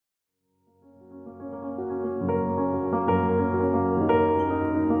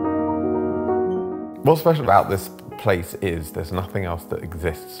What's special about this place is there's nothing else that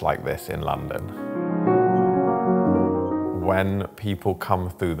exists like this in London. When people come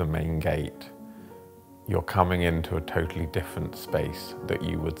through the main gate, you're coming into a totally different space that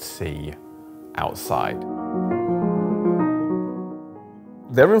you would see outside.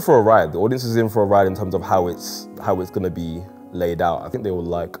 They're in for a ride. The audience is in for a ride in terms of how it's going to be laid out. I think they will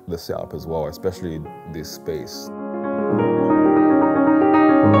like the setup as well, especially this space.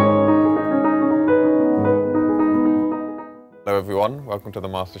 Hello everyone, welcome to the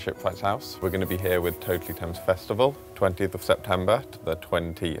Master Shipwright's house. We're going to be here with Totally Thames Festival, 20th of September to the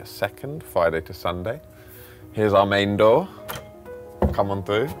 22nd, Friday to Sunday. Here's our main door. Come on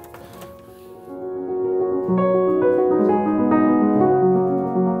through.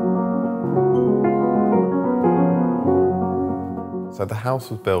 So the house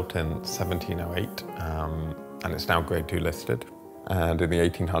was built in 1708 and it's now Grade 2 listed. And in the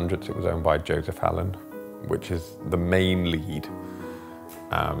 1800s it was owned by Joseph Allen, which is the main lead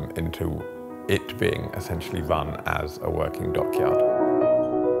into it being essentially run as a working dockyard.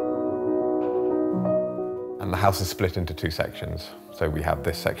 And the house is split into two sections. So we have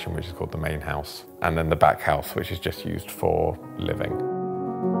this section which is called the main house, and then the back house which is just used for living.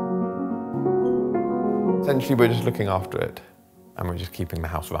 Essentially we're just looking after it and we're just keeping the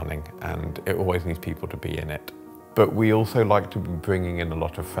house running, and it always needs people to be in it. But we also like to be bringing in a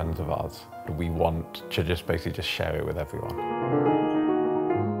lot of friends of ours. We want to basically just share it with everyone.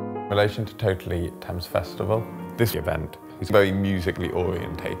 In relation to Totally Thames Festival, this event is very musically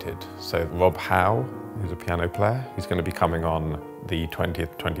orientated. So Rob Hao, who's a piano player, he's going to be coming on the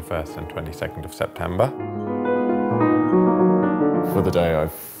 20th, 21st and 22nd of September. For the day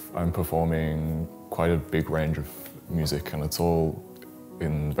I'm performing quite a big range of music, and it's all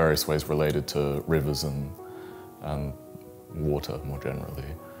in various ways related to rivers and water more generally.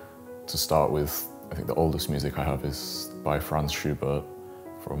 To start with, I think the oldest music I have is by Franz Schubert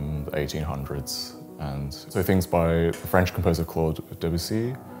from the 1800s. And so things by the French composer Claude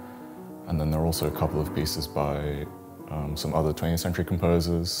Debussy, and then there are also a couple of pieces by some other 20th century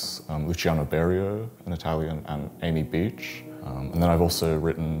composers, Luciano Berio, an Italian, and Amy Beach. And then I've also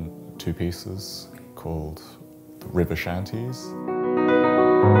written two pieces called the River Shanties.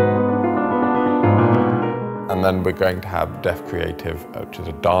 And then we're going to have Deaf Creative, which is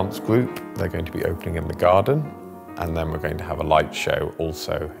a dance group. They're going to be opening in the garden. And then we're going to have a light show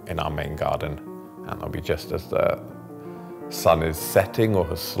also in our main garden. And that'll be just as the sun is setting or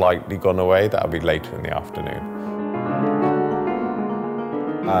has slightly gone away. That'll be later in the afternoon.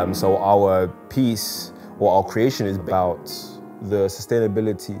 So our piece, or our creation, is about the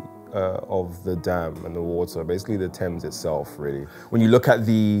sustainability of the dam and the water, basically the Thames itself, really. When you look at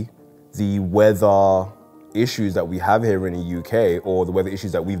the weather issues that we have here in the UK, or the weather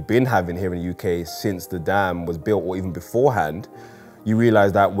issues that we've been having here in the UK since the dam was built, or even beforehand, you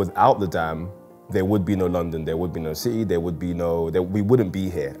realize that without the dam, there would be no London, there would be no city, there would be we wouldn't be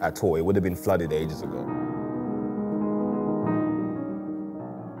here at all. It would have been flooded ages ago.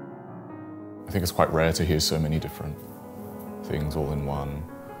 I think it's quite rare to hear so many different things all in one.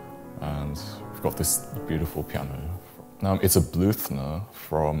 And we've got this beautiful piano. It's a Bluthner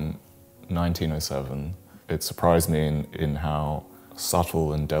from 1907. It surprised me in how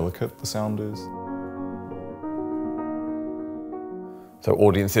subtle and delicate the sound is. So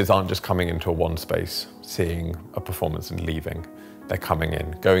audiences aren't just coming into one space, seeing a performance and leaving. They're coming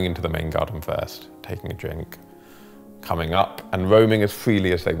in, going into the main garden first, taking a drink, coming up and roaming as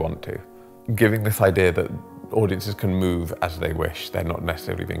freely as they want to. Giving this idea that audiences can move as they wish. They're not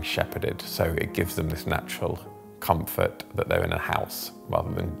necessarily being shepherded, so it gives them this natural comfort that they're in a house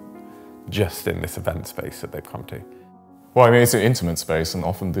rather than just in this event space that they've come to. Well, I mean, it's an intimate space, and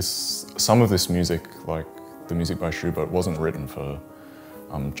often some of this music, like the music by Schubert, wasn't written for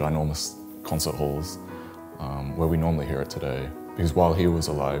ginormous concert halls where we normally hear it today. Because while he was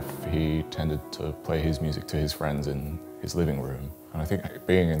alive, he tended to play his music to his friends in his living room. And I think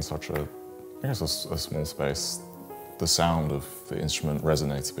being in such a small space, the sound of the instrument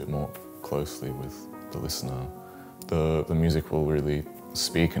resonates a bit more closely with the listener. The music will really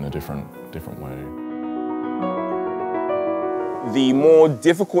speak in a different way. The more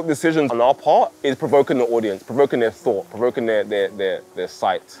difficult decisions on our part is provoking the audience, provoking their thought, provoking their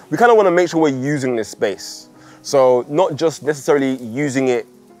sight. We kind of want to make sure we're using this space. So not just necessarily using it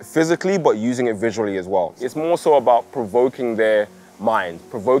physically, but using it visually as well. It's more so about provoking their mind,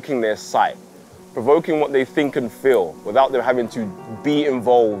 provoking their sight, provoking what they think and feel without them having to be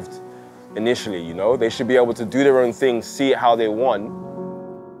involved initially, you know? They should be able to do their own thing, see it how they want.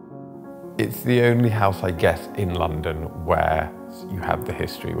 It's the only house, I guess, in London where you have the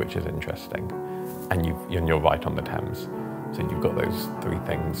history, which is interesting. and you're right on the Thames. So you've got those three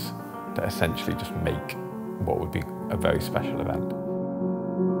things that essentially just make what would be a very special event.